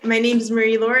my name is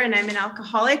Marie Laura and I'm an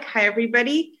alcoholic. Hi,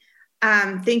 everybody.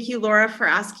 Thank you, Laura, for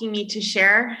asking me to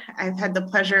share. I've had the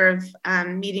pleasure of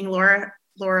meeting Laura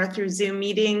through Zoom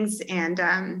meetings, and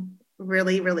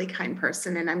really, really kind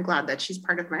person. And I'm glad that she's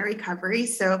part of my recovery.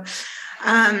 So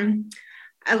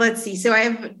let's see. So I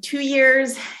have 2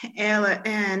 years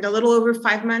and a little over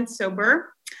 5 months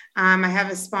sober. I have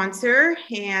a sponsor,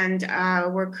 and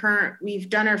we've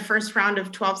done our first round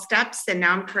of 12 steps, and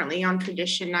now I'm currently on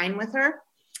tradition 9 with her.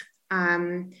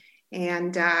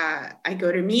 I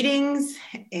go to meetings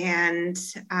and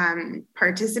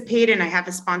participate, and I have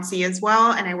a sponsee as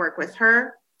well, and I work with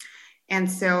her. And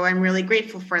so I'm really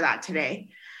grateful for that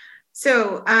today.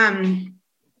 So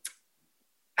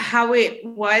how it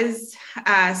was,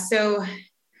 so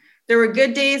there were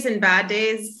good days and bad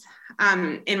days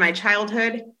in my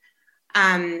childhood.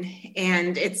 And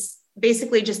it's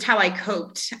basically just how I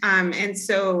coped. And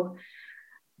so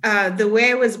the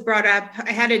way I was brought up,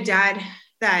 I had a dad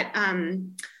that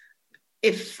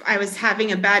if I was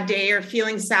having a bad day or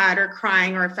feeling sad or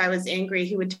crying, or if I was angry,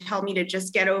 he would tell me to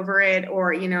just get over it,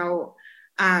 or,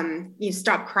 you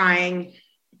stop crying.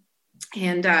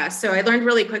 And so I learned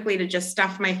really quickly to just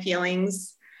stuff my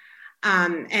feelings.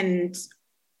 And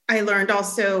I learned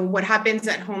also what happens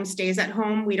at home stays at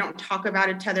home. We don't talk about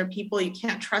it to other people. You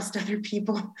can't trust other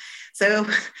people. So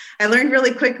I learned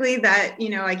really quickly that,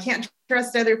 I can't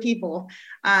trust other people.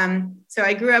 So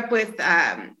I grew up with,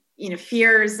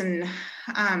 fears and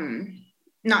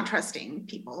not trusting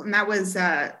people. And that was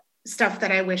stuff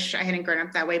that I wish I hadn't grown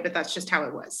up that way, but that's just how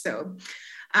it was. So,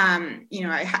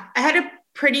 I had a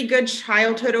pretty good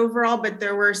childhood overall, but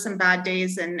there were some bad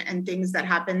days and things that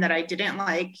happened that I didn't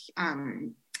like.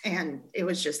 And it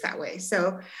was just that way.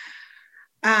 So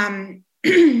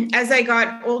as I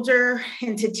got older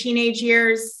into teenage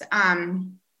years,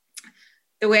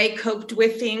 the way I coped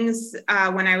with things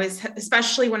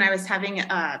especially when I was having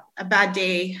a bad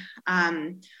day,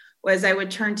 was I would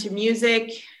turn to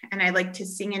music, and I like to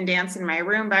sing and dance in my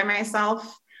room by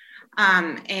myself.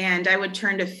 And I would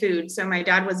turn to food. So my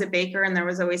dad was a baker, and there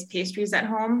was always pastries at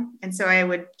home. And so I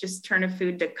would just turn to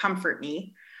food to comfort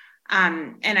me.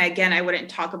 And again, I wouldn't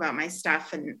talk about my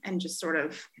stuff and just sort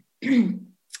of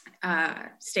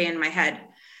stay in my head.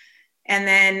 And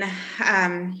then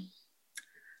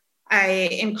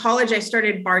in college, I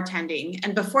started bartending.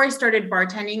 And before I started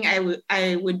bartending,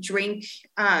 I would drink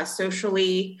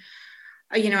socially,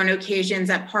 on occasions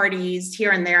at parties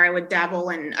here and there. I would dabble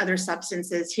in other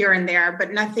substances here and there,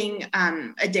 but nothing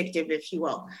addictive, if you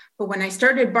will. But when I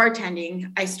started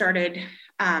bartending, I started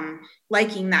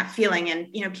liking that feeling. And,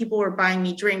 people were buying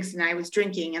me drinks, and I was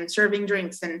drinking and serving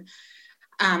drinks, and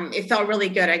it felt really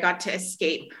good. I got to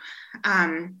escape.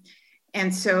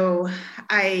 And so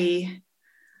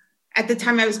at the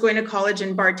time I was going to college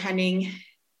and bartending,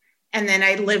 and then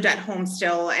I lived at home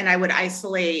still, and I would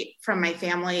isolate from my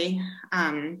family.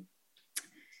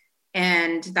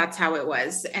 And that's how it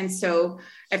was. And so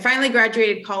I finally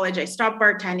graduated college. I stopped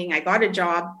bartending. I got a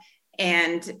job,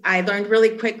 and I learned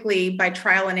really quickly by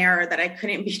trial and error that I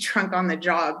couldn't be drunk on the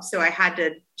job. So I had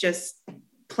to just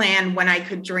plan when I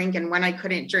could drink and when I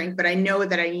couldn't drink, but I know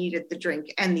that I needed the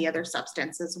drink and the other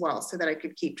substance as well so that I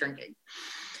could keep drinking.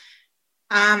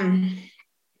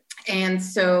 And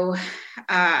so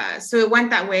it went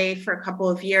that way for a couple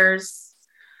of years.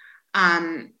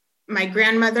 My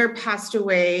grandmother passed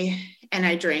away, and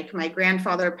I drank. My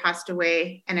grandfather passed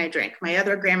away, and I drank. My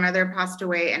other grandmother passed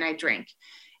away, and I drank.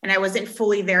 And I wasn't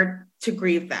fully there to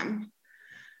grieve them.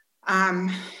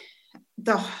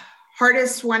 The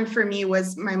hardest one for me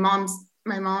was my mom's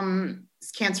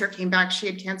cancer came back. She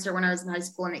had cancer when I was in high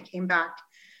school, and it came back.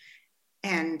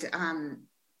 And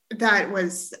that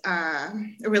was a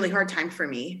really hard time for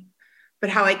me. But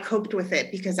how I coped with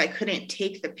it, because I couldn't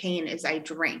take the pain, is I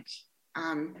drank.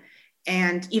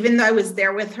 And even though I was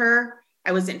there with her,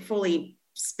 I wasn't fully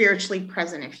spiritually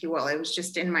present, if you will. I was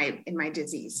just in my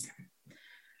disease.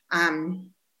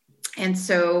 And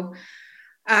so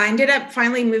I ended up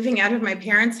finally moving out of my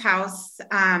parents' house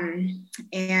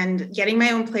and getting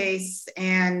my own place,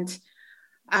 and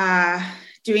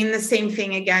doing the same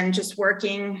thing again, just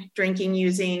working, drinking,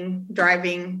 using,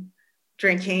 driving,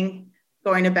 drinking,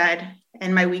 going to bed.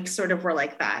 And my weeks sort of were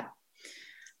like that.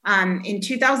 In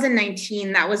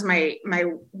 2019, that was my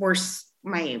worst,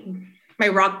 my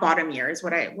rock bottom year is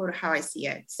how I see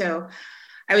it. So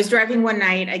I was driving one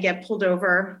night, I get pulled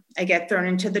over, I get thrown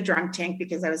into the drunk tank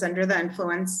because I was under the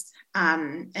influence.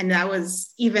 And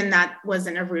that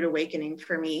wasn't a rude awakening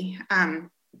for me.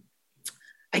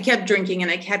 I kept drinking and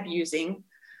I kept using.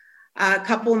 A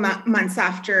couple months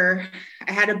after,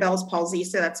 I had a Bell's palsy,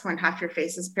 so that's when half your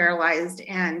face is paralyzed.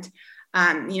 And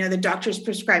The doctors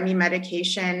prescribed me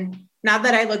medication. Not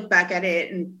that I look back at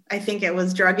it and I think it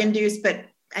was drug induced, but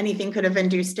anything could have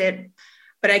induced it.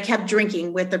 But I kept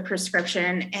drinking with the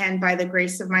prescription, and by the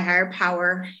grace of my higher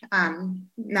power,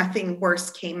 nothing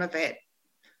worse came of it.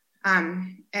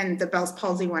 And the Bell's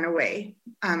palsy went away.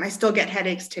 I still get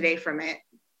headaches today from it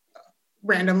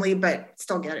randomly, but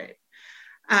still get it.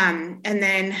 And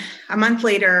then a month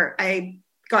later, I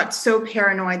got so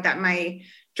paranoid that my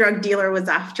drug dealer was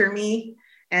after me.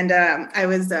 And I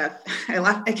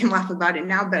can laugh about it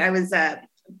now, but I was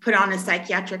put on a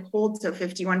psychiatric hold, so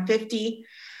 5150.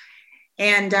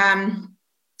 And,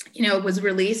 was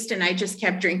released, and I just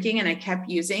kept drinking and I kept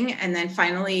using. And then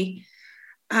finally,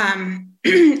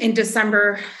 in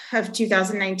December of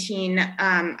 2019,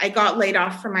 I got laid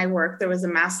off from my work. There was a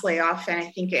mass layoff, and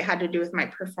I think it had to do with my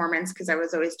performance because I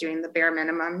was always doing the bare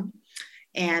minimum.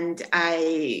 And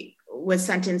I was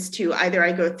sentenced to either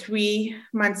I go 3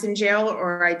 months in jail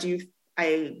or I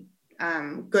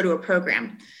go to a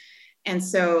program. And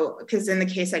so, because in the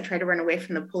case, I tried to run away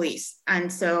from the police.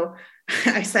 And so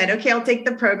I said, okay, I'll take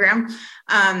the program.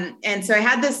 And so I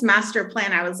had this master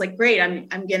plan. I was like, great, I'm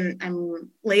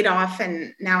laid off,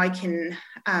 and now I can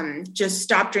just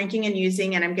stop drinking and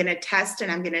using, and I'm going to test,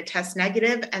 and I'm going to test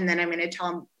negative. And then I'm going to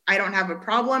tell them I don't have a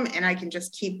problem and I can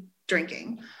just keep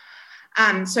drinking.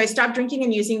 So I stopped drinking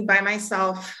and using by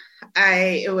myself.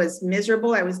 It was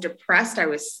miserable. I was depressed. I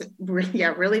was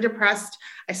really depressed.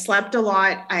 I slept a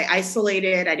lot. I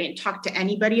isolated. I didn't talk to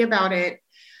anybody about it.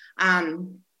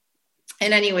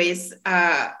 And anyways,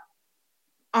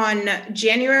 on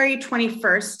January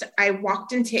 21st, I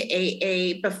walked into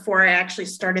AA before I actually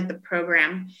started the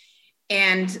program.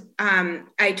 And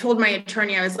I told my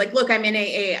attorney, I was like, look, I'm in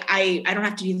AA. I don't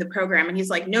have to do the program. And he's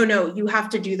like, no, you have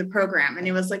to do the program. And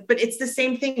he was like, but it's the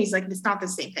same thing. He's like, it's not the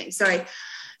same thing. So I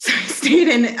stayed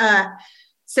in.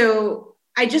 So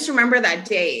I just remember that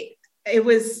day.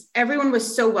 Everyone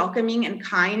was so welcoming and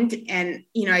kind. And,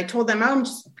 I told them, I'm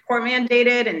just court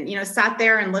mandated, and, sat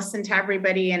there and listened to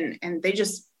everybody, and they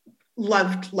just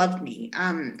loved me.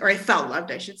 Or I felt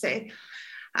loved, I should say.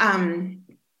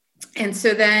 And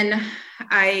so then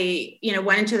I,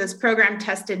 went into this program,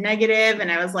 tested negative,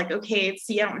 and I was like, okay,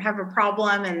 see, I don't have a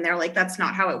problem. And they're like, that's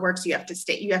not how it works. You have to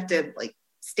stay here,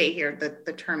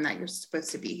 the term that you're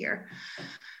supposed to be here.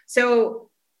 So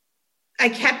I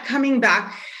kept coming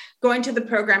back, going to the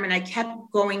program, and I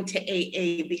kept going to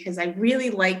AA because I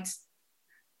really liked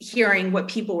hearing what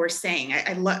people were saying.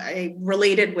 I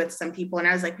related with some people, and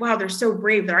I was like, wow, they're so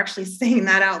brave. They're actually saying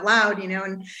that out loud,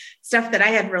 and stuff that I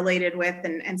had related with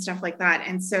and stuff like that.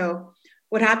 And so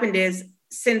what happened is,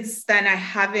 since then, I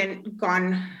didn't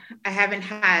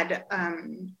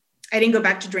go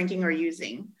back to drinking or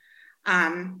using,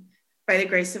 by the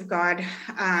grace of God.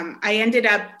 I ended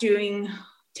up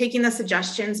taking the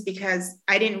suggestions because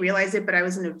I didn't realize it, but I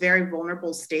was in a very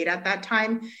vulnerable state at that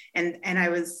time. And I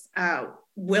was,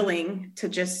 willing to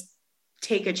just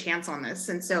take a chance on this.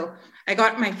 And so I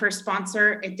got my first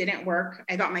sponsor. It didn't work.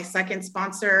 I got my second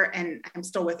sponsor, and I'm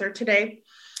still with her today.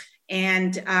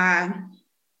 And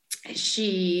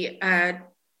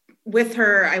with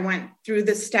her, I went through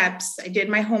the steps. I did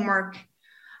my homework.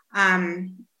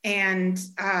 And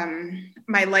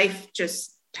my life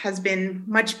just has been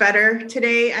much better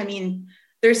today. I mean,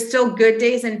 there's still good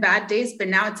days and bad days, but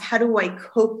now it's how do I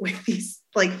cope with these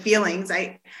feelings?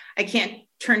 I can't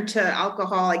turn to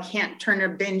alcohol. I can't turn to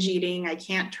binge eating. I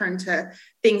can't turn to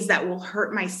things that will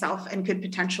hurt myself and could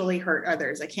potentially hurt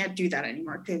others. I can't do that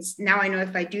anymore because now I know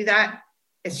if I do that,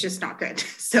 it's just not good.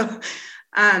 So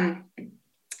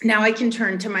now I can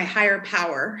turn to my higher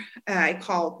power. I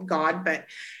call God, but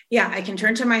yeah, I can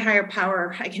turn to my higher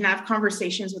power. I can have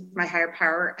conversations with my higher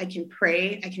power. I can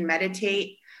pray. I can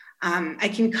meditate. I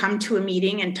can come to a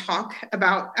meeting and talk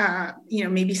about,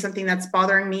 maybe something that's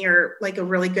bothering me or like a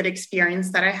really good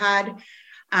experience that I had.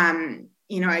 I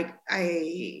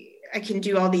can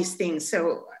do all these things.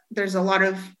 So there's a lot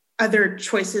of other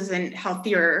choices and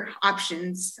healthier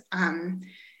options.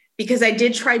 Because I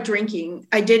did try drinking.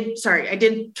 I did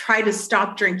try to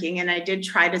stop drinking, and I did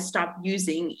try to stop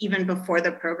using even before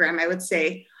the program. I would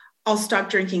say, I'll stop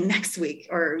drinking next week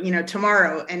or,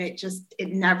 tomorrow. And it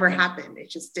never happened. It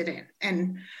just didn't.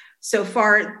 And so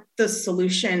far the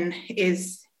solution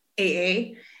is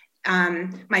AA.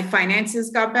 My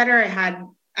finances got better.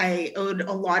 I owed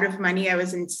a lot of money. I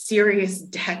was in serious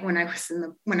debt when I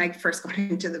first got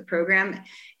into the program,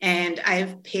 and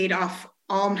I've paid off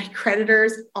all my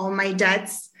creditors, all my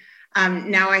debts.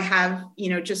 Now I have,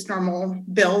 just normal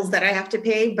bills that I have to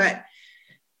pay, but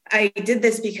I did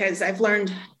this because I've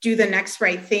learned do the next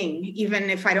right thing. Even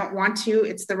if I don't want to,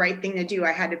 it's the right thing to do.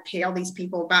 I had to pay all these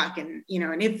people back and,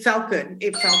 and it felt good.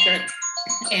 It felt good.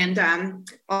 And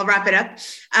I'll wrap it up.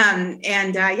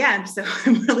 So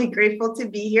I'm really grateful to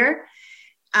be here.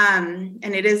 And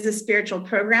it is a spiritual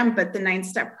program, but the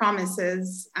 9-step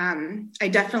promises, I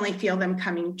definitely feel them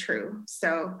coming true.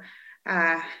 So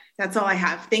that's all I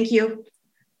have. Thank you.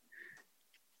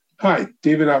 Hi,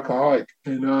 David Alcoholic,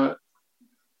 and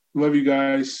love you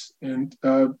guys. And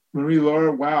Marie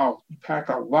Laura, wow, you packed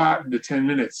a lot into 10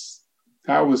 minutes.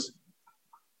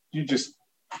 You just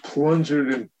plunged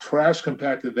and trash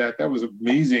compacted that. That was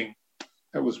amazing.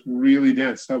 That was really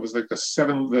dense. That was like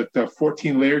the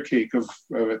 14 layer cake of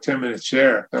a 10-minute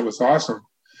share. That was awesome.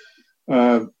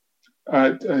 I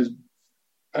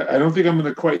don't think I'm going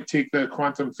to quite take the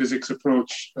quantum physics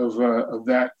approach of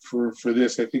that for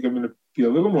this. I think I'm going to be a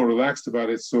little more relaxed about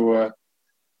it. So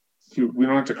we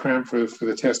don't have to cram for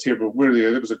the test here, but really,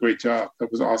 that was a great job. That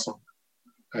was awesome.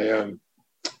 It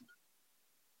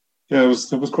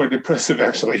was quite impressive,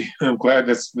 actually. I'm glad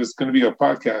that's going to be a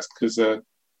podcast because I'm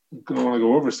going to want to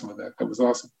go over some of that. That was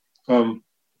awesome.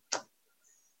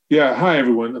 Hi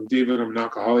everyone. I'm David. I'm an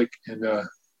alcoholic, and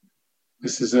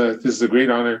this is a great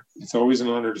honor. It's always an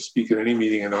honor to speak at any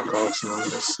meeting in Alcoholics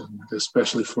Anonymous, and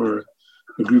especially for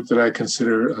a group that I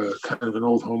consider kind of an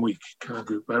old home week kind of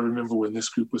group. I remember when this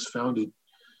group was founded,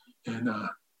 and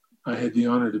I had the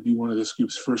honor to be one of this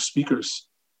group's first speakers.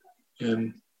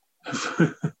 And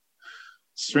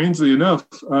strangely enough,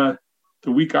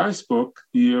 the week I spoke,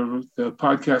 the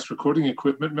podcast recording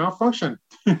equipment malfunctioned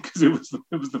because it was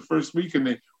the first week,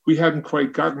 and we hadn't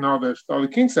quite gotten all the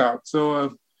kinks out.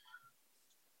 So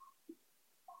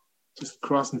just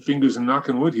crossing fingers and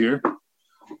knocking wood here,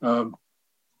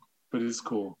 but it's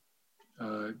cool.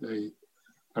 I'm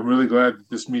really glad that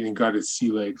this meeting got its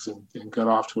sea legs and got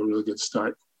off to a really good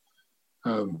start.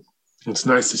 It's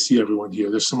nice to see everyone here.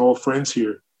 There's some old friends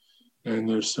here, and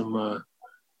there's some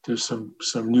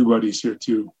new buddies here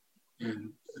too,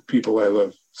 and people I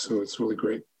love. So it's really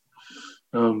great.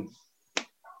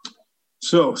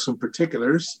 So some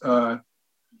particulars. I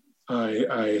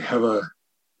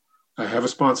have a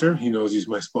sponsor. He knows he's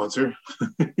my sponsor.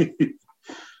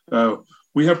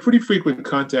 We have pretty frequent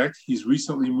contact. He's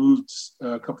recently moved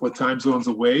a couple of time zones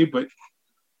away, but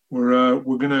we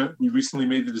recently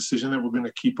made the decision that we're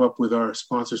gonna keep up with our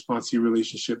sponsor-sponsee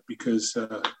relationship because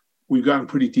we've gotten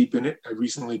pretty deep in it. I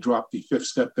recently dropped the 5th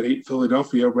step at 8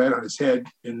 Philadelphia right on his head,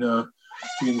 and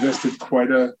we invested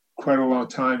quite a long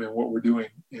time in what we're doing,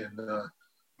 and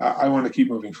I want to keep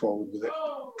moving forward with it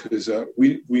because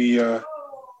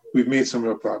we've made some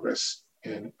real progress,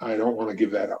 and I don't want to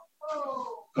give that up.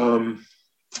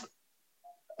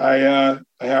 I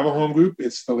have a home group.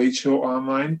 It's the Late Show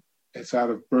Online. It's out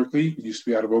of Berkeley. It used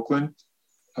to be out of Oakland.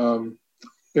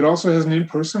 It also has an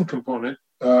in-person component.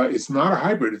 It's not a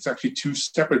hybrid. It's actually 2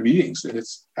 separate meetings, and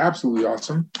it's absolutely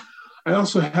awesome. I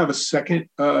also have a second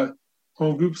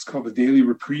home group. It's called the Daily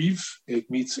Reprieve. It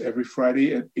meets every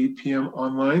Friday at 8 p.m.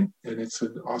 online, and it's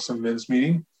an awesome men's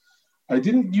meeting. I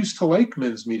didn't used to like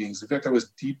men's meetings. In fact, I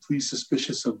was deeply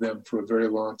suspicious of them for a very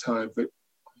long time, but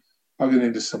I'll get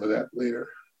into some of that later.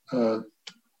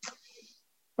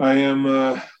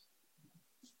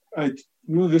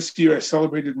 This year I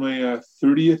celebrated my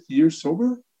 30th year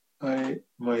sober.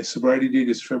 My sobriety date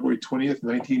is February 20th,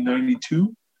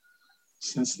 1992.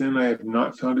 Since then, I have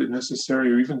not found it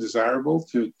necessary or even desirable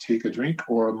to take a drink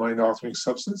or a mind-altering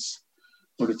substance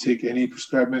or to take any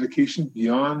prescribed medication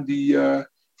beyond the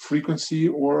frequency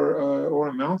or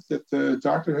amount that the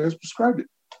doctor has prescribed it.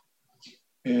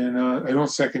 And I don't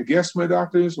second guess my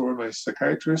doctors or my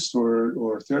psychiatrist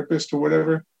or therapist or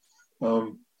whatever.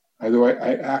 Although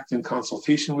I act in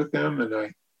consultation with them, and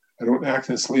I don't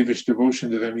act in slavish devotion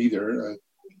to them either.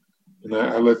 And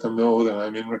I let them know that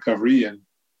I'm in recovery, and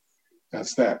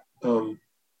that's that.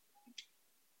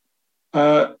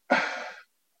 I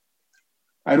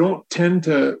don't tend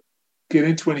to get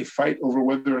into any fight over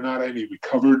whether or not I'm a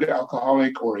recovered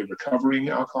alcoholic or a recovering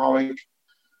alcoholic.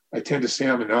 I tend to say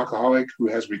I'm an alcoholic who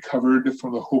has recovered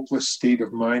from a hopeless state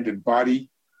of mind and body.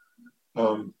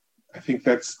 I think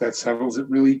that settles it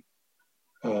really.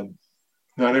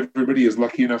 Not everybody is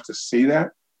lucky enough to say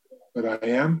that, but I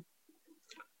am.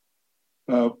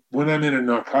 When I'm in a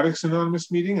Narcotics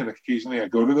Anonymous meeting, and occasionally I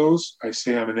go to those, I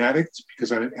say I'm an addict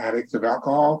because I'm an addict of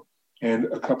alcohol and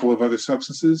a couple of other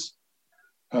substances.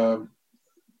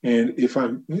 And if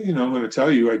I'm going to tell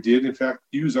you, I did in fact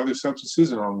use other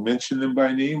substances, and I'll mention them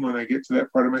by name when I get to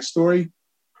that part of my story.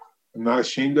 I'm not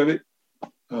ashamed of it.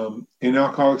 In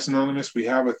Alcoholics Anonymous, we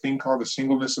have a thing called the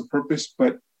singleness of purpose,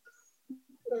 but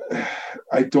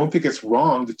I don't think it's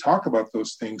wrong to talk about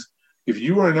those things. If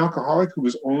you are an alcoholic who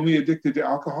was only addicted to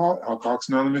alcohol, Alcoholics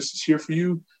Anonymous is here for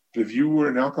you. But if you were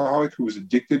an alcoholic who was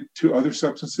addicted to other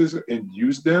substances and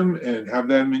used them and have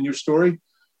them in your story,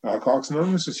 Alcoholics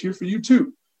Anonymous is here for you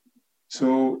too.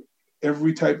 So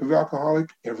every type of alcoholic,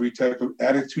 every type of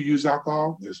addict who use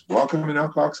alcohol is welcome in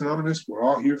Alcoholics Anonymous. We're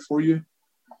all here for you.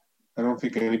 I don't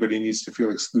think anybody needs to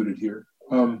feel excluded here.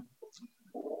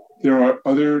 There are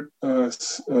other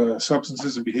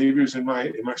substances and behaviors in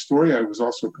my story. I was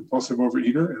also a compulsive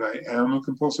overeater, and I am a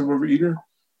compulsive overeater.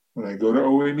 When I go to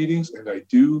OA meetings, and I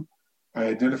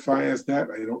identify as that.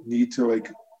 I don't need to like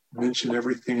mention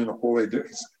everything in a whole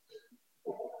identity.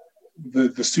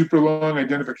 The super long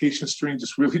identification string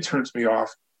just really turns me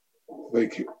off.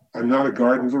 Like, I'm not a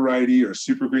garden variety or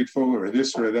super grateful or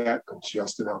this or that. I'm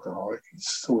just an alcoholic.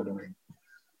 It's so annoying.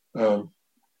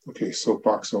 Okay,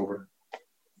 soapbox over.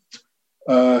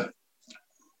 I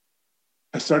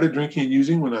started drinking and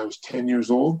using when I was 10 years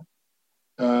old.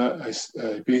 I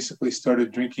basically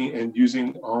started drinking and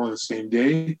using all on the same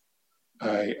day.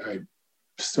 I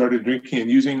started drinking and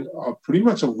using pretty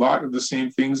much a lot of the same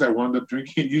things I wound up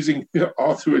drinking and using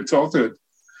all through adulthood.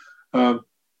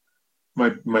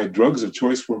 My drugs of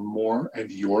choice were more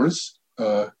and yours.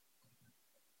 I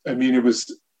mean, it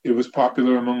was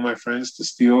popular among my friends to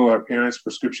steal our parents'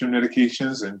 prescription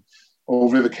medications and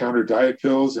over-the-counter diet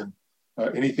pills and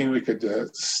anything we could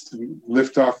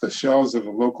lift off the shelves of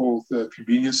a local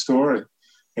convenience store, and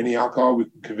any alcohol we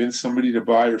could convince somebody to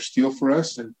buy or steal for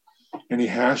us, and any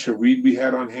hash or weed we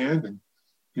had on hand,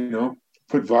 and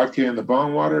put vodka in the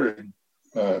bong water and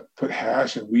put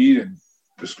hash and weed and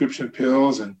prescription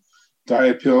pills and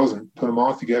diet pills and put them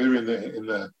all together in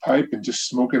the pipe and just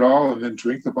smoke it all and then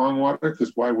drink the bong water,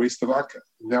 because why waste the vodka?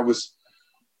 And that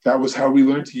was how we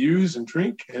learned to use and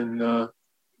drink, and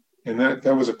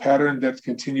that was a pattern that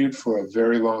continued for a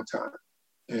very long time.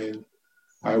 And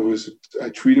I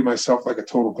treated myself like a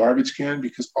total garbage can,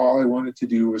 because all I wanted to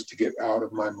do was to get out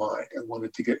of my mind. I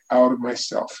wanted to get out of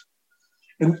myself.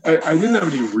 And I didn't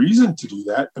have any reason to do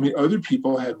that. I mean, other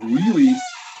people had really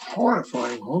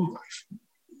horrifying home life.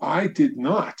 I did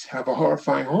not have a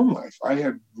horrifying home life. I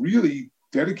had really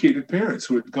dedicated parents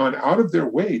who had gone out of their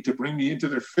way to bring me into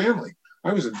their family.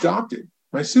 I was adopted.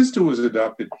 My sister was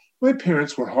adopted. My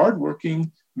parents were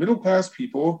hardworking, middle-class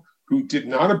people who did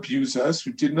not abuse us,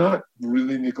 who did not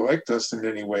really neglect us in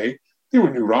any way. They were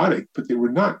neurotic, but they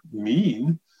were not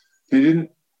mean. They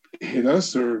didn't hit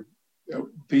us, or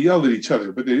they yelled at each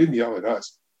other, but they didn't yell at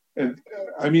us. And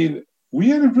I mean, we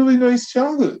had a really nice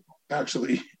childhood,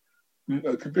 actually.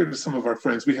 Compared to some of our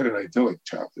friends, we had an idyllic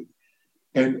childhood.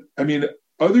 And I mean,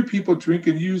 other people drink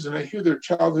and use, and I hear their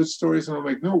childhood stories, and I'm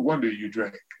like, no wonder you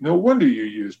drank. No wonder you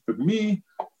used. But me,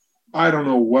 I don't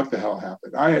know what the hell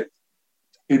happened.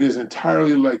 It is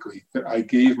entirely likely that I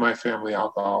gave my family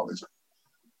alcoholism,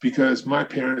 because my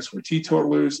parents were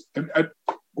teetotalers. And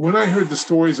when I heard the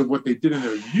stories of what they did in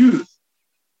their youth,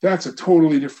 that's a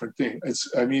totally different thing.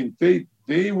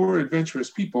 They were adventurous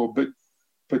people, but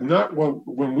not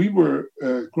when we were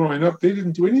growing up. They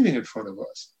didn't do anything in front of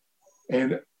us.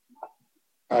 And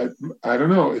I don't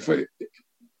know if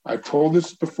I've told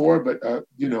this before, but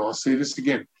I'll say this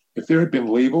again. If there had been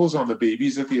labels on the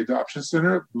babies at the adoption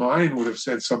center, mine would have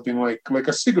said something like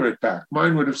a cigarette pack.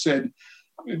 Mine would have said,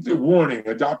 warning,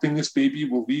 adopting this baby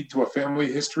will lead to a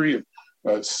family history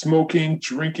of smoking,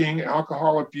 drinking,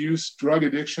 alcohol abuse, drug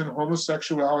addiction,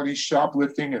 homosexuality,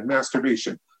 shoplifting, and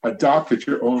masturbation. Adopt at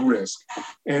your own risk.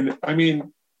 And I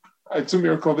mean, it's a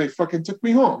miracle they fucking took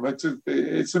me home.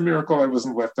 It's a miracle I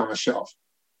wasn't left on the shelf.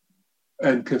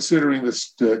 And considering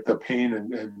the pain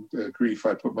and grief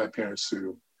I put my parents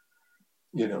through,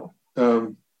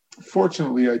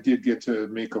 fortunately, I did get to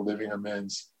make a living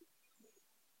amends.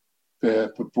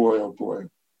 But boy, oh boy.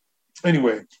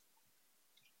 Anyway,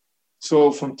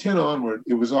 so from 10 onward,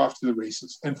 it was off to the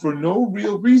races, and for no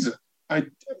real reason.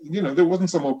 There wasn't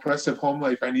some oppressive home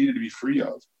life I needed to be free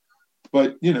of,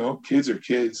 but kids are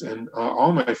kids, and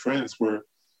all my friends were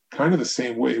kind of the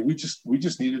same way. We just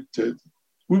needed to.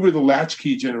 We were the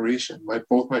latchkey generation.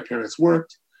 Both my parents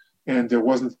worked, and there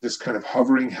wasn't this kind of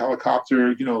hovering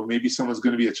helicopter. Maybe someone's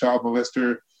going to be a child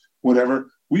molester,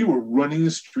 whatever. We were running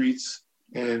the streets,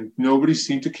 and nobody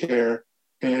seemed to care.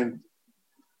 And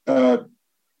in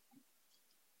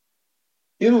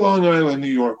Long Island, New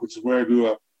York, which is where I grew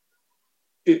up,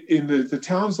 in the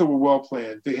towns that were well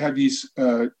planned, they had these,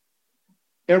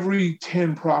 every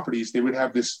 10 properties, they would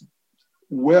have this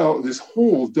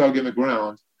hole dug in the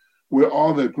ground where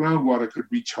all the groundwater could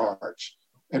recharge.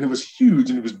 And it was huge,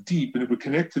 and it was deep, and it would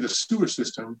connect to the sewer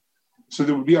system. So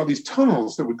there would be all these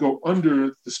tunnels that would go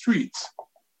under the streets.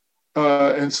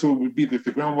 and so it would be that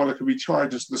the groundwater could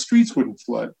recharge, and so the streets wouldn't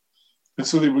flood. And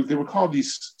so they were called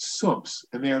these sumps,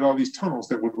 and they had all these tunnels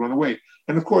that would run away.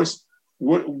 And of course,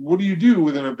 what do you do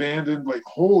with an abandoned like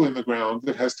hole in the ground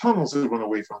that has tunnels that run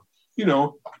away from? You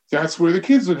know, that's where the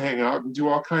kids would hang out and do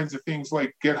all kinds of things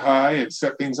like get high and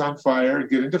set things on fire and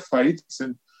get into fights.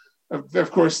 And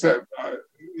of course, that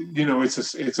you know,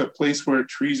 it's a place where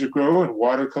trees grow and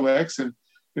water collects, and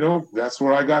you know, that's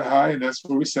where I got high, and that's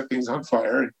where we set things on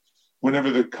fire. And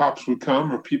whenever the cops would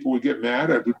come or people would get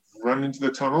mad, I would run into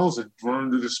the tunnels and run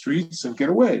into the streets and get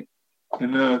away.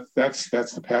 And that's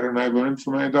the pattern I learned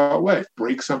from my adult life: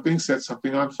 break something, set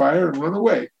something on fire, and run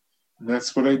away. And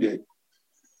that's what I did.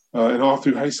 And all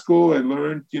through high school, I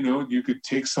learned, you know, you could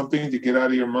take something to get out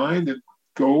of your mind and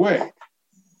go away.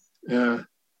 My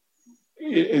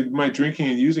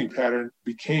drinking and using pattern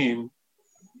became,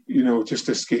 you know, just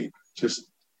escape.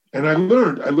 And I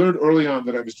learned early on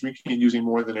that I was drinking and using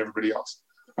more than everybody else.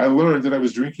 I learned that I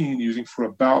was drinking and using for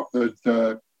about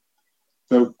the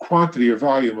quantity or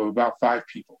volume of about 5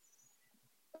 people.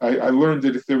 I learned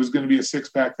that if there was going to be a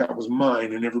 6-pack, that was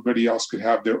mine, and everybody else could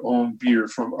have their own beer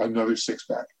from another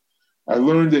 6-pack. I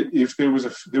learned that if there were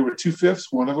 2/5,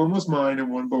 one of them was mine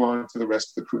and one belonged to the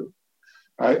rest of the crew.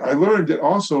 I learned that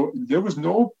also there was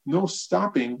no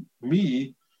stopping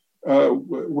me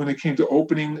when it came to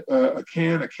opening a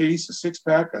can, a case, a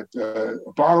 6-pack, a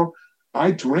bottle. I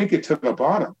drank it to the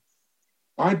bottom.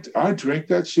 I drank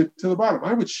that shit to the bottom.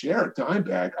 I would share a dime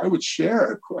bag. I would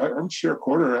share a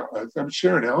quarter. I would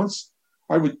share an ounce.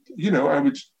 If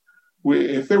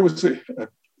there was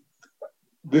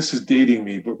this is dating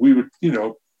me, but we would, you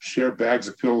know, share bags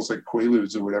of pills like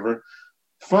Quaaludes or whatever.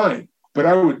 Fine. But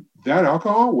that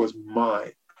alcohol was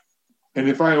mine. And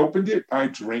if I opened it, I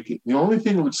drank it. The only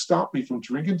thing that would stop me from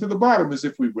drinking to the bottom is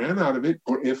if we ran out of it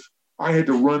or if I had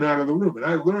to run out of the room. And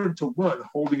I learned to run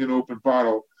holding an open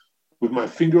bottle with my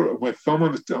thumb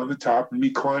on the top, and me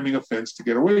climbing a fence to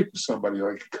get away from somebody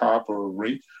like a cop or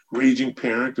a raging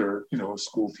parent or, you know, a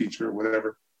school teacher or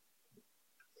whatever.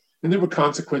 And there were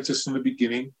consequences from the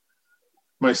beginning.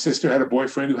 My sister had a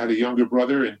boyfriend who had a younger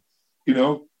brother, and, you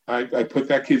know, I put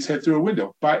that kid's head through a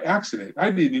window by accident.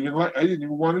 I didn't even want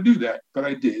to do that, but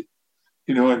I did.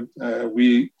 You know, and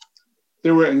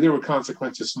there were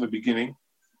consequences from the beginning.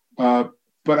 And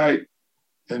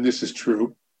this is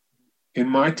true, in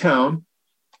my town,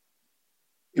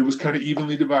 it was kind of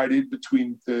evenly divided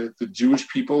between the Jewish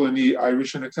people and the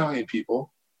Irish and Italian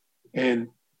people. And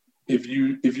if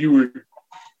you were,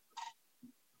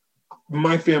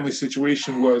 my family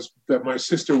situation was that my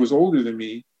sister was older than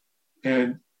me,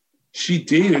 and she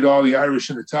dated all the Irish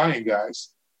and Italian guys.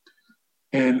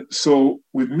 And so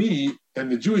with me and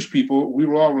the Jewish people, we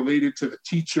were all related to the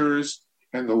teachers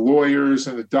and the lawyers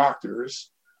and the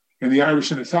doctors. And the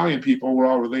Irish and Italian people were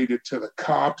all related to the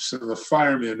cops and the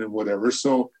firemen and whatever.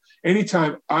 So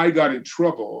anytime I got in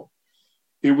trouble,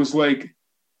 it was like,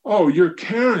 oh, you're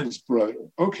Karen's brother.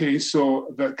 Okay,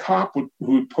 so the cop who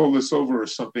would pull us over or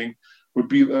something would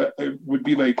be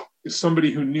like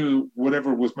somebody who knew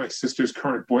whatever was my sister's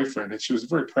current boyfriend. And she was a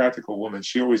very practical woman.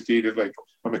 She always dated like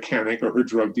a mechanic or her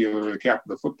drug dealer or the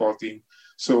captain of the football team.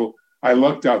 So I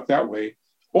lucked out that way.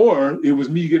 Or it was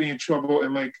me getting in trouble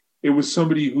and like it was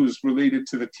somebody who's related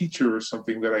to the teacher or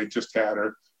something that I just had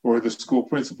or the school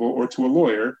principal or to a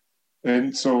lawyer.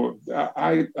 And so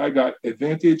I got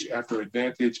advantage after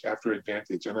advantage after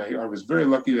advantage. And I was very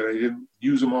lucky that I didn't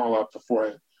use them all up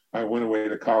before I went away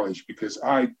to college, because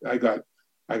I got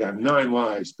 9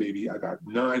 lives, baby. I got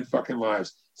 9 fucking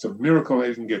lives. It's a miracle I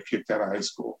didn't get kicked out of high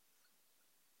school.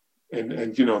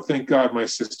 And you know, thank God my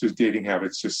sister's dating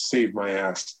habits just saved my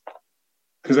ass,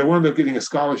 because I wound up getting a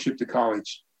scholarship to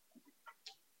college.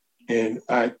 And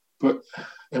when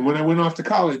I went off to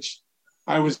college,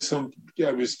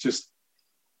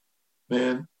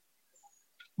 man,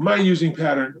 my using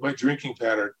pattern, my drinking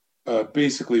pattern,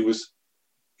 basically was,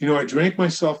 you know, I drank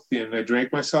myself thin, I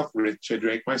drank myself rich, I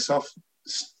drank myself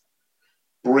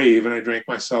brave, and I drank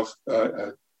myself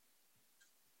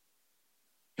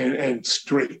and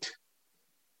straight,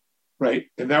 right?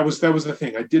 And that was the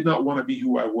thing. I did not want to be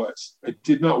who I was. I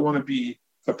did not want to be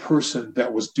the person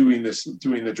that was doing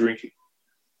the drinking.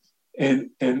 And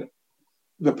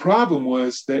the problem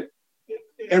was that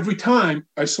every time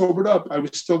I sobered up, I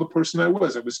was still the person I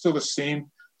was. I was still the same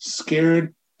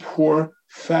scared, poor,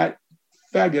 fat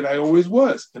faggot I always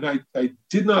was. And I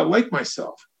did not like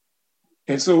myself.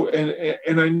 And so,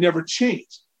 and I never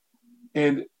changed.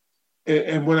 And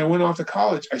when I went off to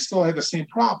college, I still had the same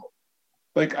problem.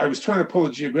 Like I was trying to pull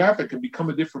a geographic and become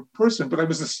a different person, but I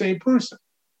was the same person.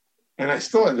 And I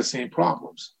still had the same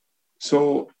problems.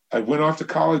 So I went off to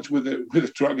college with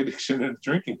a drug addiction and a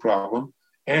drinking problem,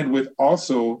 and with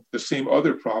also the same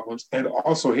other problems, and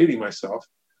also hating myself.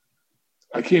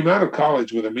 I came out of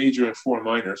college with a major and 4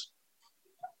 minors,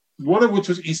 one of which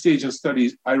was East Asian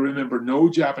Studies. I remember no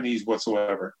Japanese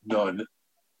whatsoever, none.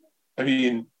 I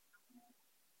mean,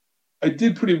 I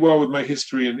did pretty well with my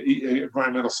history and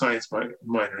environmental science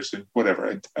minors and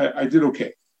whatever. I did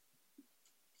okay.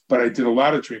 But I did a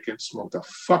lot of drinking, smoked a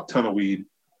fuck ton of weed.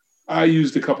 I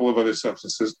used a couple of other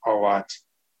substances, a lot.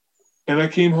 And I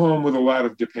came home with a lot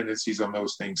of dependencies on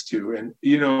those things too. And,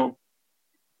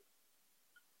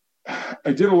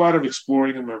 I did a lot of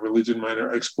exploring in my religion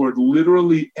minor. I explored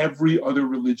literally every other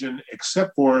religion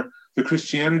except for the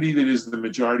Christianity that is the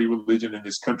majority religion in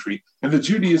this country and the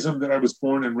Judaism that I was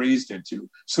born and raised into.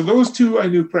 So those two I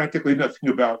knew practically nothing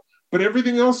about. But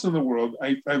everything else in the world,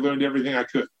 I learned everything I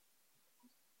could.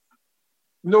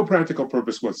 No practical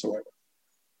purpose whatsoever.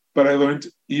 But I learned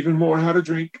even more how to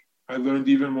drink. I learned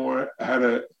even more how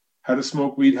to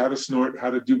smoke weed, how to snort, how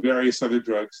to do various other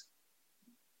drugs.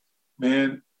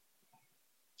 Man,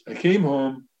 I came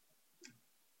home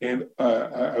and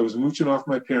I was mooching off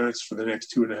my parents for the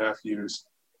next 2.5 years.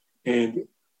 And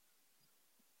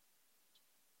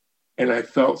I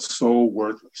felt so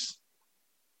worthless.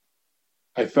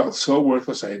 I felt so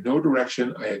worthless. I had no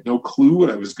direction. I had no clue what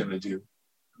I was going to do.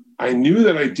 I knew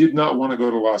that I did not want to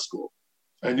go to law school.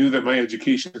 I knew that my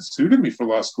education suited me for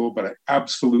law school, but I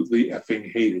absolutely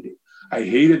effing hated it. I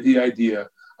hated the idea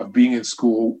of being in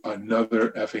school another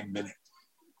effing minute.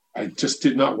 I just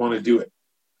did not want to do it.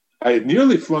 I had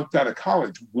nearly flunked out of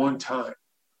college one time.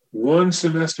 One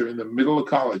semester in the middle of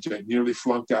college, I nearly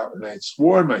flunked out, and I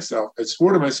swore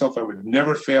to myself I would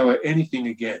never fail at anything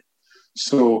again.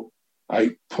 So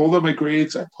I pulled up my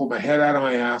grades, I pulled my head out of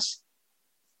my ass.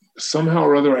 Somehow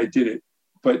or other I did it.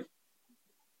 But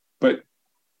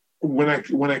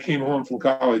when I came home from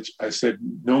college, I said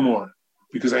no more,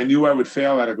 because I knew I would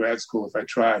fail out of grad school if I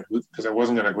tried, because I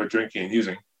wasn't going to quit drinking and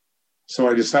using. So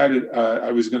I decided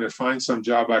I was going to find some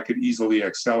job I could easily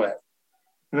excel at.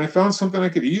 And I found something I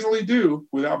could easily do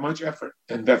without much effort.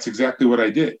 And that's exactly what I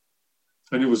did.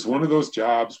 And it was one of those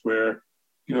jobs where,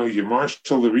 you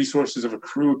marshal the resources of a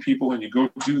crew of people and you go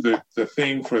do the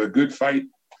thing for the good fight.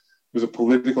 It was a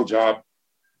political job.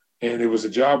 And it was a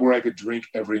job where I could drink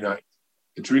every night.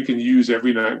 Drink and use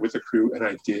every night with the crew. And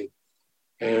I did.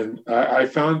 And I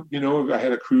found, I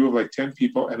had a crew of like 10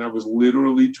 people, and I was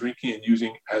literally drinking and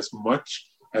using as much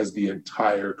as the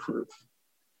entire crew.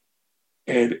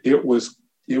 And it was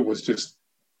just,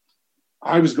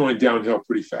 I was going downhill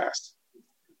pretty fast.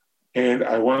 And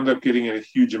I wound up getting in a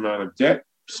huge amount of debt,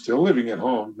 still living at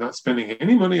home, not spending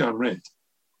any money on rent.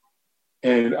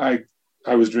 And I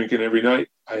was drinking every night.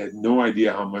 I had no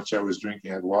idea how much I was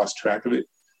drinking. I'd lost track of it.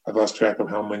 I lost track of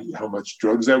how much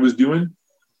drugs I was doing.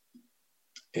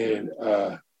 And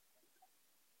I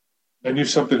knew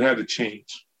something had to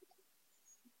change.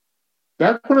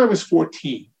 Back when I was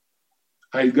 14,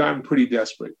 I had gotten pretty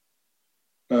desperate.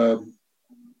 After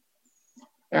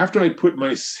I put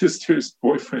my sister's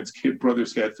boyfriend's kid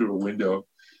brother's head through a window,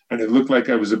 and it looked like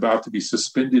I was about to be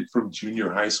suspended from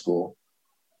junior high school,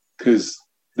 because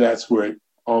that's where it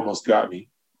almost got me.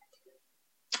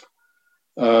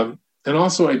 And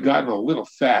also I'd gotten a little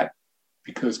fat,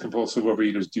 because compulsive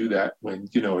overeaters do that when,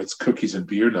 it's cookies and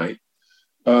beer night.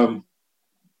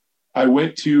 I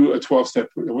went to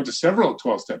several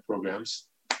 12-step programs.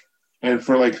 And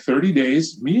for like 30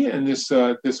 days, me and this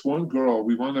one girl,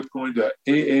 we wound up going to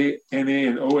AA, NA,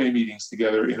 and OA meetings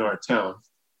together in our town.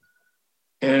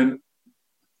 And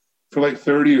for like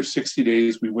 30 or 60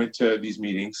 days, we went to these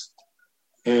meetings.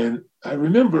 And I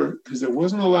remember, because there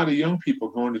wasn't a lot of young people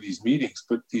going to these meetings,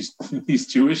 but these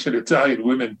Jewish and Italian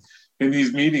women in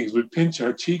these meetings would pinch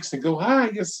our cheeks and go, "Hi,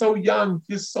 you're so young.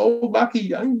 You're so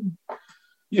lucky.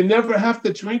 You never have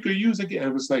to drink or use again."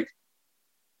 It was like,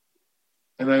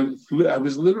 and I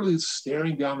was literally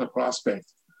staring down the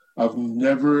prospect of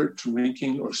never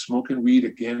drinking or smoking weed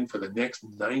again for the next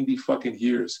 90 fucking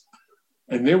years.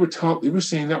 And they were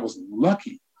saying that was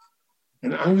lucky.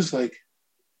 And I was like,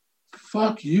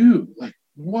 fuck you. Like,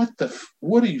 what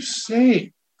are you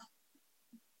saying?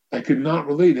 I could not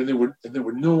relate. And there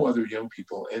were no other young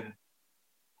people. And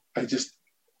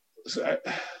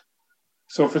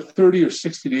so for 30 or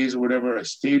 60 days or whatever, I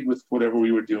stayed with whatever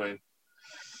we were doing.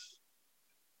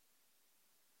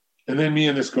 And then me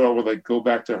and this girl would like go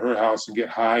back to her house and get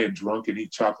high and drunk and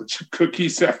eat chocolate chip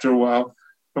cookies after a while.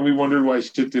 And we wondered why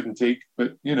shit didn't take,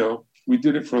 but we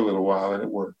did it for a little while and it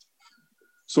worked.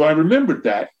 So I remembered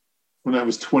that when I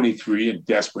was 23 and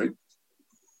desperate.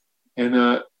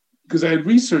 And because I had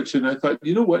researched it and I thought,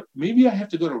 you know what, maybe I have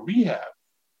to go to rehab.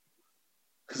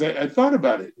 because I thought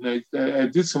about it, and I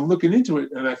did some looking into it,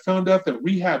 and I found out that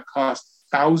rehab costs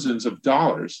thousands of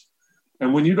dollars.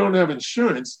 And when you don't have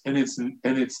insurance, and it's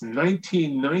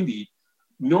 1990,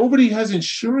 nobody has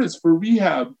insurance for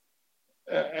rehab.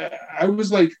 I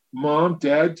was like, Mom,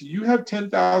 Dad, do you have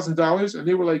 $10,000? And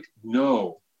they were like,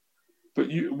 no. But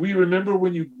we remember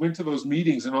when you went to those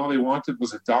meetings and all they wanted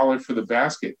was $1 for the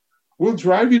basket. We'll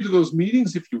drive you to those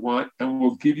meetings if you want, and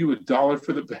we'll give you $1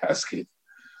 for the basket.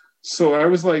 So I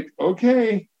was like,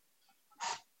 okay.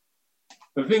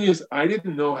 The thing is, I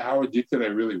didn't know how addicted I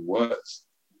really was.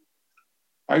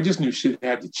 I just knew shit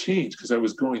had to change because I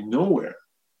was going nowhere.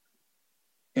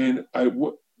 And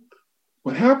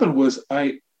what happened was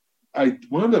I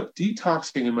wound up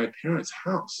detoxing in my parents'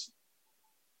 house.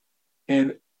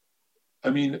 And I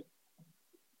mean,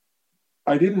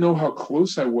 I didn't know how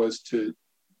close I was to,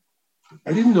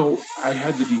 I didn't know I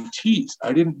had the DTs.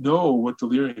 I didn't know what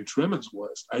delirium tremens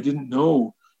was. I didn't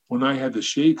know when I had the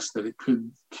shakes that it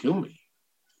could kill me.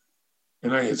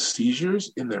 And I had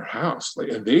seizures in their house,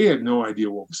 and they had no idea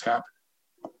what was happening.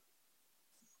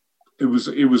 It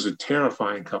was a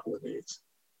terrifying couple of days.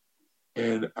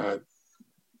 And I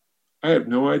have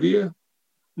no idea,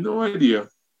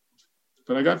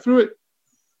 but I got through it.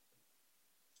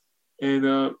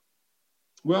 And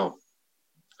well,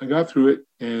 I got through it,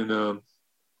 and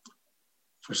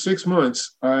for 6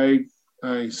 months, I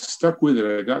stuck with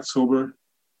it. I got sober.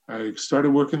 I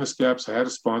started working the steps. I had a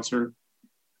sponsor.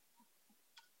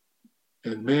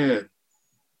 And man,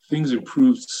 things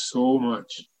improved so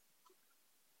much.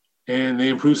 And they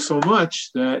improved so much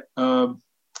that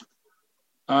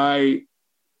I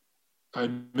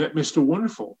met Mr.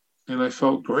 Wonderful, and I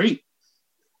felt great.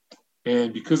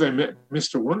 And because I met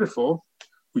Mr. Wonderful,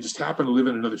 we just happened to live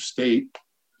in another state,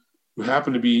 who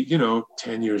happened to be,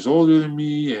 10 years older than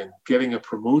me and getting a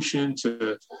promotion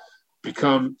to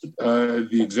become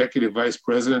the executive vice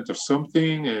president of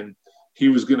something. And he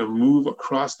was going to move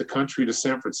across the country to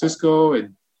San Francisco.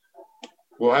 And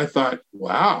well, I thought,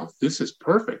 wow, this is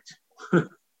perfect. I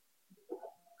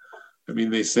mean,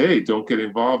 they say don't get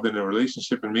involved in a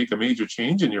relationship and make a major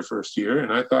change in your first year.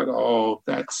 And I thought, oh,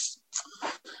 that's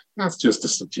just a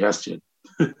suggestion.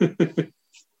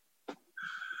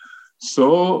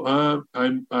 So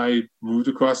I moved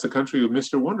across the country with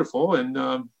Mr. Wonderful,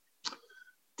 and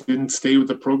didn't stay with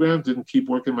the program, didn't keep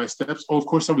working my steps. Oh, of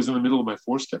course, I was in the middle of my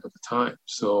 4-step at the time.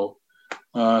 So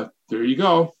there you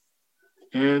go.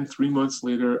 And 3 months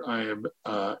later, I am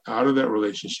out of that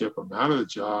relationship. I'm out of the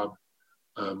job.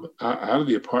 I'm out of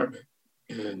the apartment.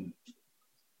 And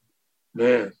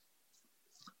man,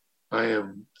 I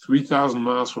am 3,000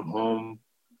 miles from home.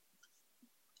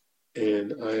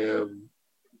 And I am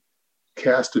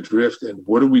cast adrift. And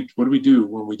what do we do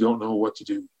when we don't know what to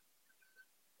do?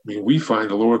 I mean, we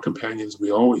find the lower companions we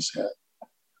always had.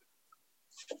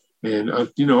 And I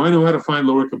know how to find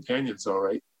lower companions, all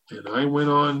right. And I went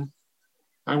on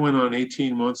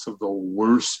 18 months of the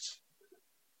worst,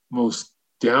 most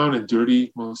down and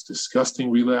dirty, most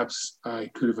disgusting relapse I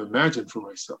could have imagined for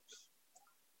myself.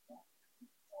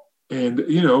 And,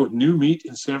 new meat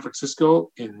in San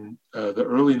Francisco in the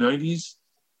early 90s.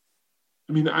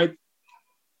 I mean, I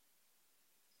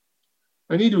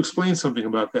need to explain something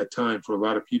about that time for a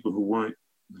lot of people who weren't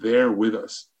there with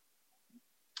us.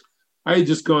 I had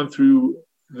just gone through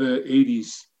the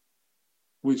 80s,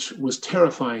 which was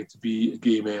terrifying to be a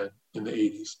gay man in the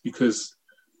 80s because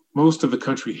most of the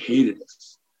country hated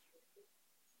us.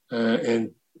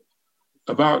 And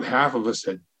about half of us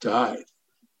had died.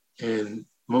 And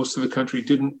most of the country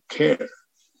didn't care,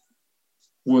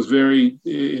 was very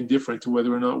indifferent to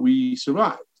whether or not we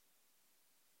survived.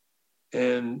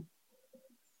 And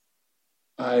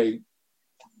I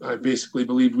basically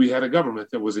believed we had a government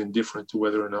that was indifferent to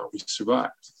whether or not we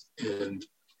survived. And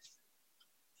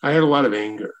I had a lot of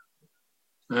anger.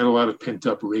 I had a lot of pent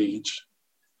up rage.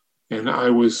 And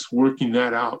I was working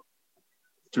that out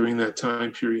during that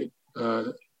time period.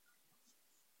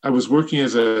 I was working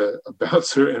as a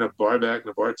bouncer and a barback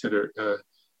and a bartender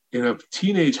in a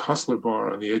teenage hustler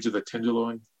bar on the edge of the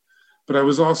Tenderloin. But I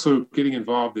was also getting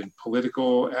involved in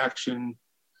political action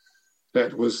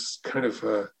that was kind of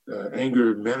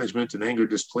anger management and anger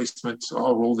displacement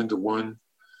all rolled into one.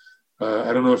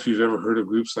 I don't know if you've ever heard of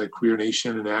groups like Queer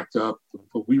Nation and ACT UP,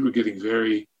 but we were getting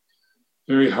very,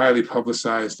 very highly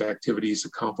publicized activities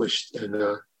accomplished.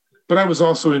 But I was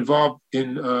also involved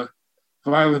in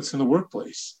violence in the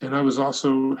workplace. And I was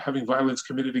also having violence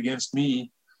committed against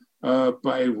me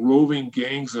by roving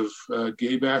gangs of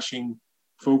gay bashing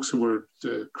folks who were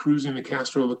cruising the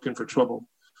Castro looking for trouble,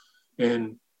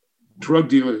 and drug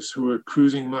dealers who were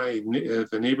cruising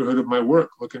the neighborhood of my work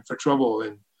looking for trouble.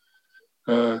 And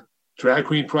drag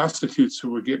queen prostitutes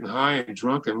who were getting high and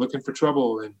drunk and looking for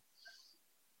trouble, and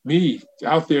me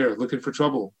out there looking for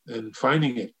trouble and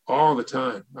finding it all the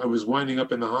time. I was winding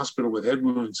up in the hospital with head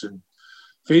wounds and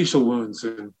facial wounds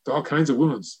and all kinds of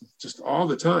wounds, just all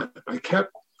the time. I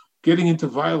kept getting into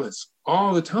violence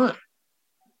all the time.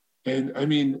 And I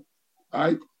mean,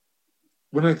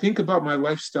 when I think about my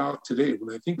lifestyle today,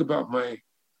 when I think about my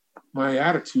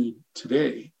attitude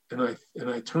today, and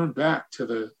I turn back to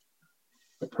the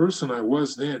person I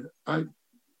was then, I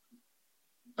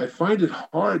find it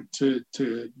hard to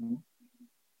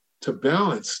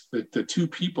balance the two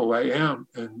people I am,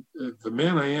 and the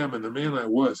man I am and the man I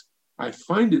was. I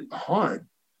find it hard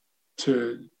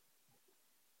to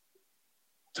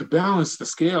balance the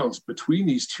scales between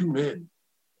these two men,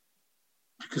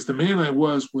 because the man I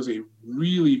was a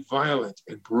really violent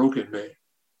and broken man.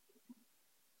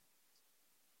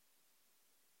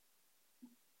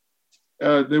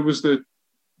 There was the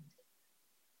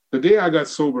day I got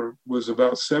sober was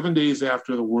about 7 days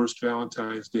after the worst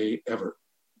Valentine's Day ever,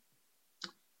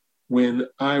 when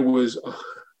I was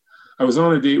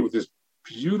on a date with this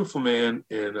beautiful man,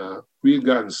 and we had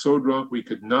gotten so drunk we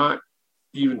could not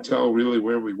even tell really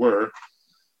where we were,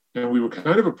 and we were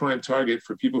kind of a prime target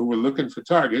for people who were looking for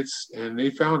targets, and they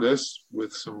found us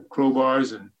with some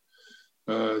crowbars and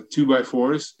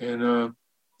 2x4s, and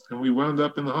we wound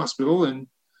up in the hospital, and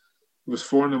it was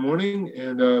 4 a.m,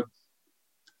 and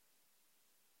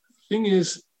thing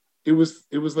is, it was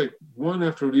like one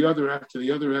after the other, after the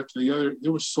other, after the other.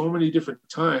 There were so many different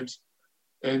times,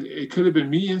 and it could have been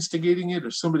me instigating it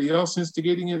or somebody else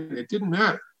instigating it. It didn't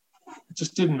matter. It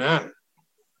just didn't matter.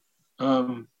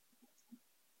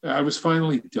 I was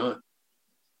finally done.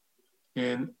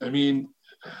 And I mean,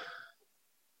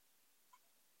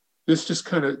 this just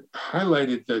kind of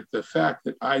highlighted the fact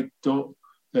that I don't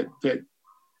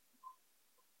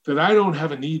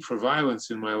have a need for violence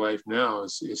in my life now.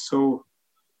 It's so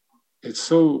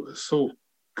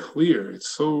clear. It's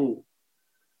so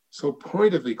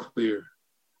pointedly clear.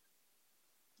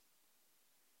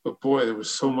 But boy, there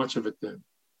was so much of it then.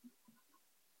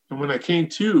 And when I came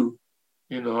to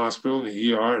in the hospital, in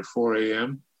the ER at 4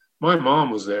 a.m., my mom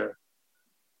was there.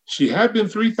 She had been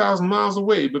 3,000 miles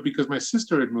away, but because my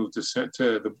sister had moved to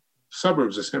the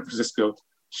suburbs of San Francisco,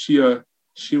 she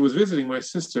was visiting my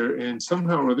sister, and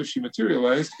somehow or other she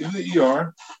materialized in the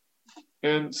ER.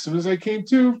 And as soon as I came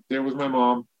to, there was my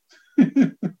mom.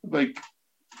 Like,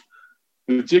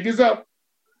 the jig is up.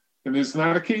 And it's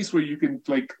not a case where you can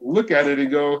like look at it and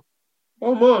go,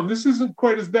 oh, Mom, this isn't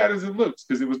quite as bad as it looks,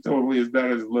 because it was totally as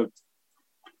bad as it looked.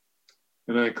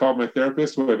 And I called my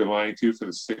therapist, who I'd been lying to for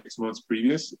the 6 months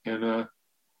previous, and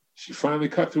she finally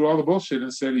cut through all the bullshit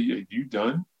and said, are you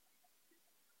done?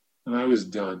 And I was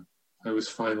done. I was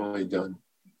finally done.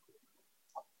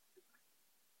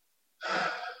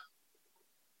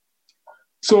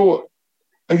 So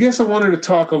I guess I wanted to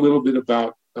talk a little bit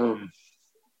about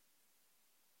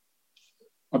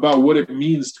what it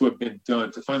means to have been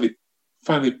done, to finally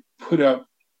put up,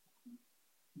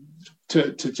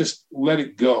 to just let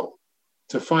it go,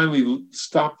 to finally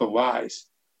stop the lies.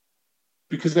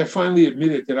 Because I finally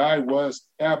admitted that I was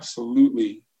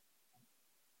absolutely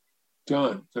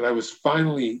done, that I was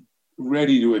finally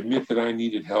ready to admit that I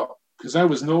needed help, because I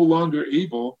was no longer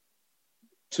able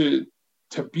to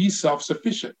be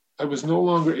self-sufficient. I was no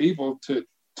longer able to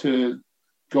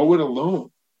go it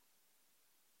alone.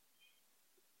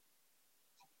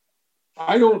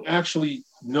 I don't actually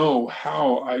know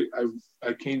how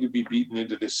I came to be beaten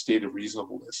into this state of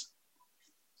reasonableness.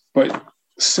 But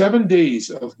 7 days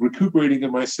of recuperating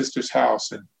in my sister's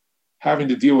house and having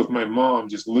to deal with my mom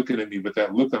just looking at me with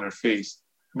that look on her face.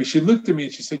 I mean, she looked at me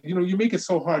and she said, you make it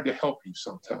so hard to help you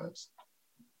sometimes.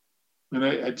 And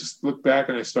I just looked back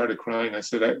and I started crying. I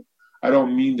said, I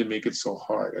don't mean to make it so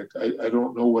hard. I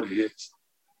don't know what it is.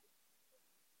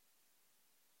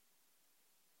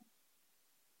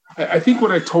 I think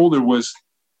what I told her was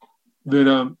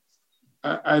that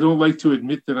I don't like to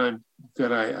admit that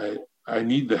I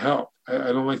need the help.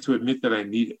 I don't like to admit that I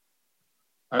need it.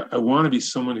 I want to be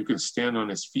someone who can stand on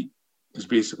his feet, is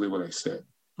basically what I said,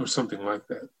 or something like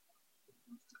that.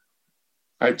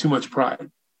 I had too much pride.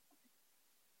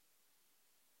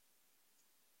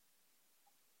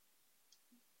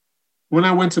 When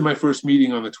I went to my first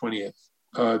meeting on the 20th,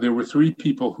 there were 3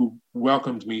 people who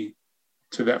welcomed me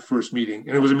to that first meeting.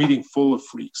 And it was a meeting full of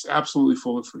freaks, absolutely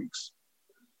full of freaks.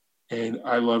 And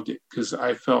I loved it because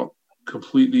I felt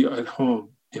completely at home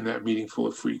in that meeting full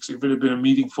of freaks. If it had been a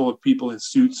meeting full of people in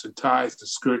suits and ties and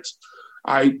skirts,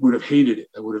 I would have hated it.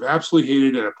 I would have absolutely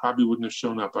hated it. I probably wouldn't have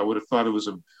shown up. I would have thought it was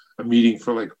a meeting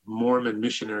for like Mormon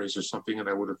missionaries or something, and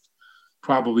I would have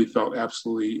probably felt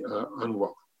absolutely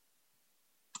unwelcome.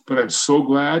 But I'm so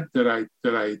glad that I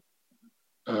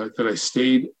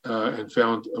stayed and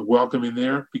found a welcome in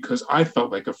there, because I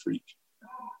felt like a freak.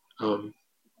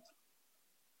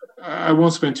 I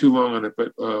won't spend too long on it,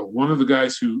 but one of the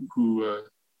guys who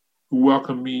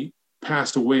welcomed me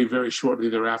passed away very shortly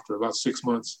thereafter, about 6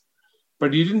 months.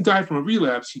 But he didn't die from a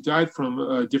relapse. He died from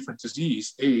a different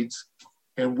disease, AIDS.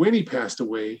 And when he passed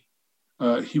away,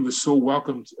 he was so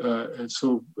welcomed and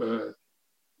so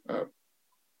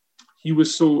he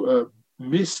was so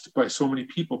missed by so many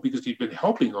people, because he'd been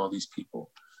helping all these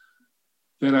people,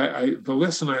 that the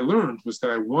lesson I learned was that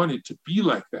I wanted to be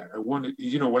like that. I wanted,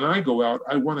 when I go out,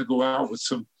 I want to go out with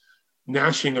some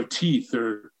gnashing of teeth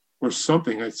or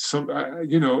something.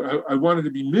 I wanted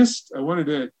to be missed. I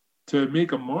wanted to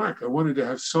make a mark. I wanted to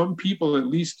have some people at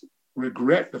least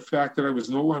regret the fact that I was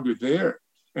no longer there.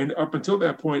 And up until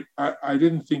that point, I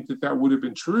didn't think that would have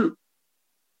been true,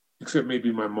 except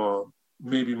maybe my mom,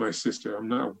 maybe my sister.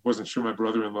 Wasn't sure my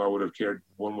brother-in-law would have cared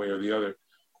one way or the other.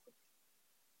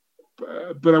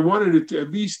 But I wanted it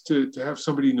at least to have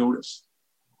somebody notice,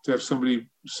 to have somebody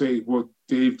say, well,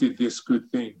 Dave did this good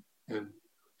thing. And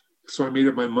so I made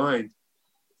up my mind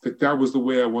that was the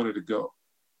way I wanted to go.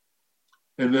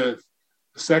 And the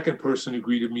second person who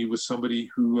greeted me was somebody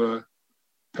who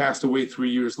passed away 3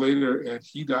 years later, and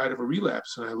he died of a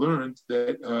relapse. And I learned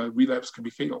that relapse can be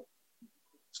fatal.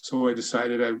 So I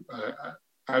decided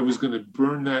I was going to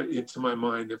burn that into my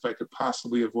mind. If I could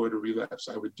possibly avoid a relapse,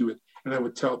 I would do it. And I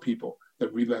would tell people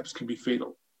that relapse can be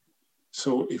fatal.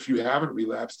 So if you haven't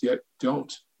relapsed yet,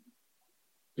 don't.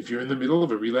 If you're in the middle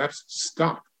of a relapse,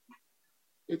 stop.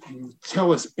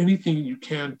 Tell us anything you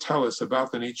can tell us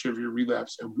about the nature of your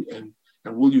relapse, and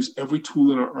we'll use every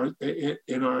tool in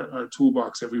our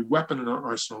toolbox, every weapon in our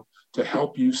arsenal to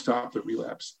help you stop the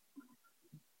relapse.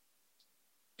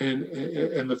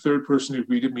 And the third person who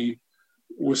greeted me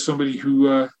was somebody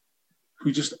who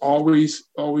just always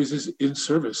is in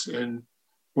service. And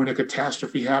when a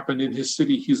catastrophe happened in his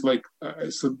city, he's like,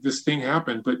 so this thing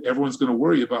happened, but everyone's going to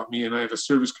worry about me, and I have a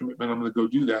service commitment. I'm going to go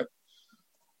do that.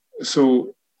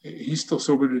 So he's still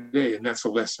sober today, and that's a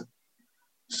lesson.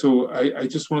 So I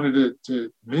just wanted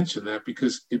to mention that,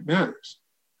 because it matters.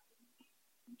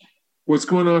 What's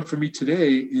going on for me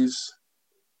today is,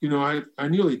 I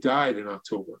nearly died in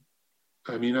October.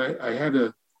 I mean, I had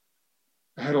a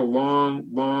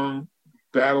long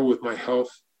battle with my health.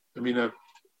 I mean, I'm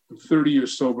 30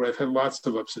 years sober. I've had lots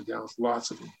of ups and downs,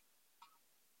 lots of them.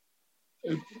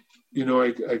 I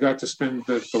got to spend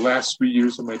the last 3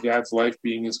 years of my dad's life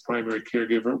being his primary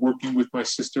caregiver, working with my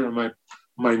sister and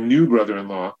my new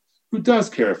brother-in-law, who does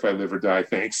care if I live or die,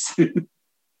 thanks.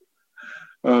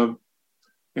 And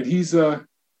he's a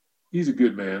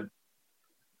good man.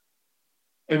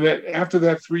 And that after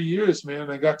that 3 years,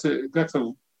 man, I got to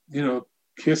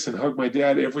kiss and hug my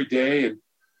dad every day, and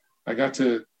I got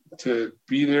to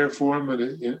be there for him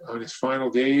on his final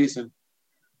days. And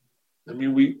I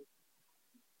mean, we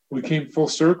came full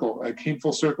circle. I came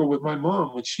full circle with my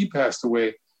mom when she passed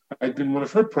away. I'd been one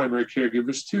of her primary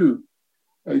caregivers too.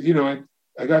 I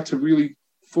got to really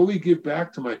fully give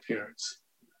back to my parents.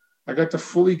 I got to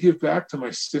fully give back to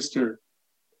my sister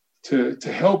to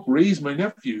help raise my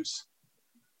nephews.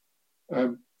 I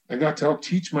got to help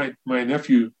teach my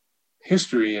nephew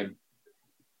history and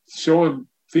show him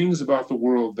things about the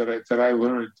world that I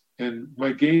learned. And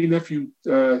my gay nephew,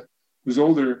 who's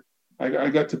older, I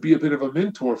got to be a bit of a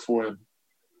mentor for him,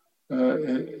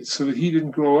 so that he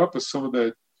didn't grow up with some of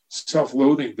the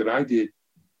self-loathing that I did.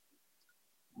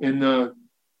 And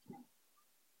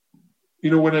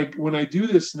when I do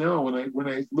this now, when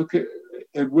I look at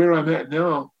where I'm at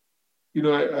now,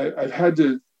 I've had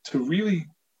to really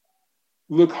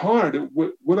look hard at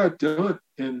what I've done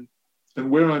and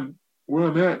where I'm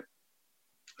at.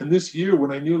 And this year,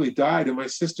 when I nearly died, and my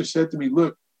sister said to me,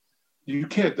 "Look, you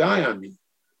can't die on me.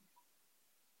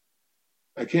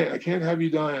 I can't have you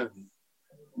die on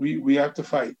me. We have to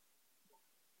fight."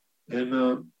 And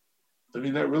I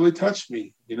mean, that really touched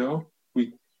me.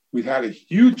 We had a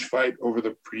huge fight over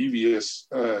the previous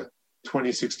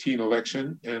 2016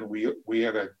 election, and we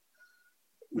had a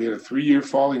 3-year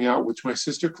falling out, which my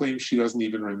sister claims she doesn't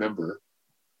even remember.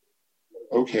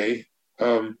 Okay,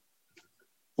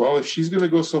 well, if she's going to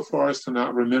go so far as to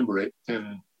not remember it,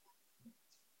 then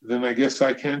I guess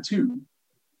I can too.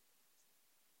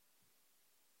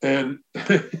 And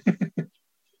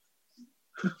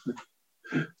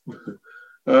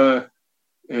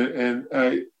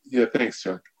yeah, thanks,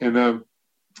 Chuck. And I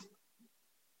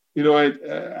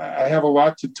have a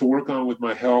lot to work on with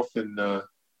my health, and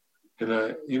and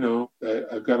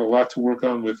I've got a lot to work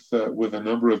on with a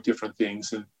number of different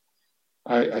things, and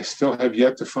I still have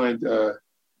yet to find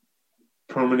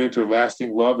permanent or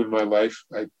lasting love in my life.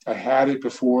 I had it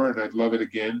before, and I'd love it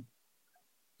again.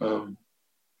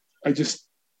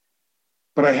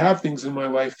 But I have things in my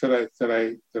life that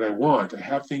I want. I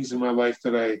have things in my life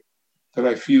that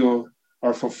I feel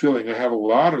are fulfilling. I have a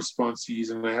lot of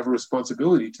sponsees, and I have a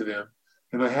responsibility to them.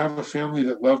 And I have a family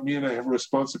that love me, and I have a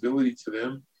responsibility to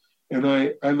them. And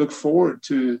I look forward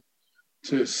to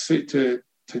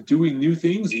doing new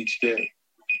things each day.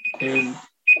 And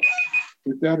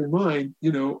with that in mind,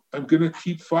 I'm going to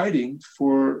keep fighting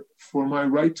for my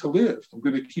right to live. I'm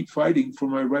going to keep fighting for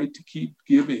my right to keep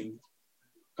giving,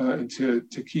 and to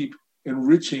keep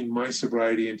enriching my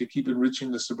sobriety, and to keep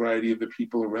enriching the sobriety of the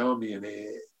people around me. And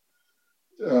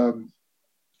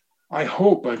I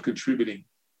hope I'm contributing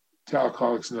to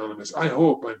Alcoholics Anonymous. I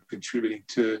hope I'm contributing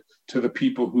to the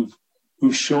people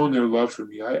who've shown their love for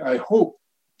me. I hope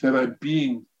that I'm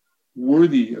being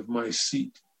worthy of my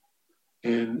seat,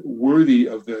 and worthy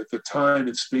of the time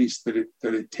and space that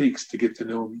it takes to get to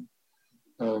know me.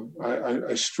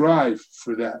 I strive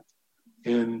for that.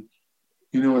 And,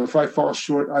 if I fall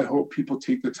short, I hope people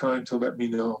take the time to let me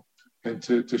know, and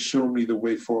to show me the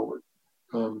way forward.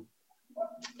 And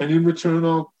in return,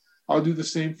 I'll do the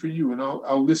same for you, and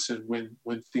I'll listen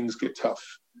when things get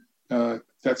tough.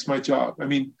 That's my job. I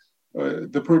mean,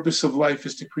 the purpose of life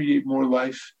is to create more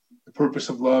life. The purpose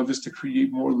of love is to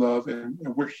create more love, and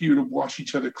we're here to wash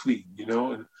each other clean,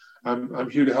 and I'm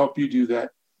here to help you do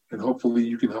that, and hopefully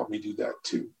you can help me do that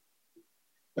too.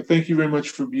 But thank you very much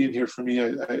for being here for me.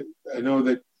 I know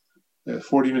that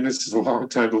 40 minutes is a long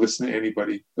time to listen to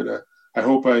anybody, but I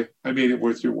hope I made it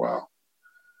worth your while.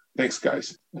 Thanks,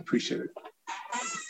 guys. I appreciate it.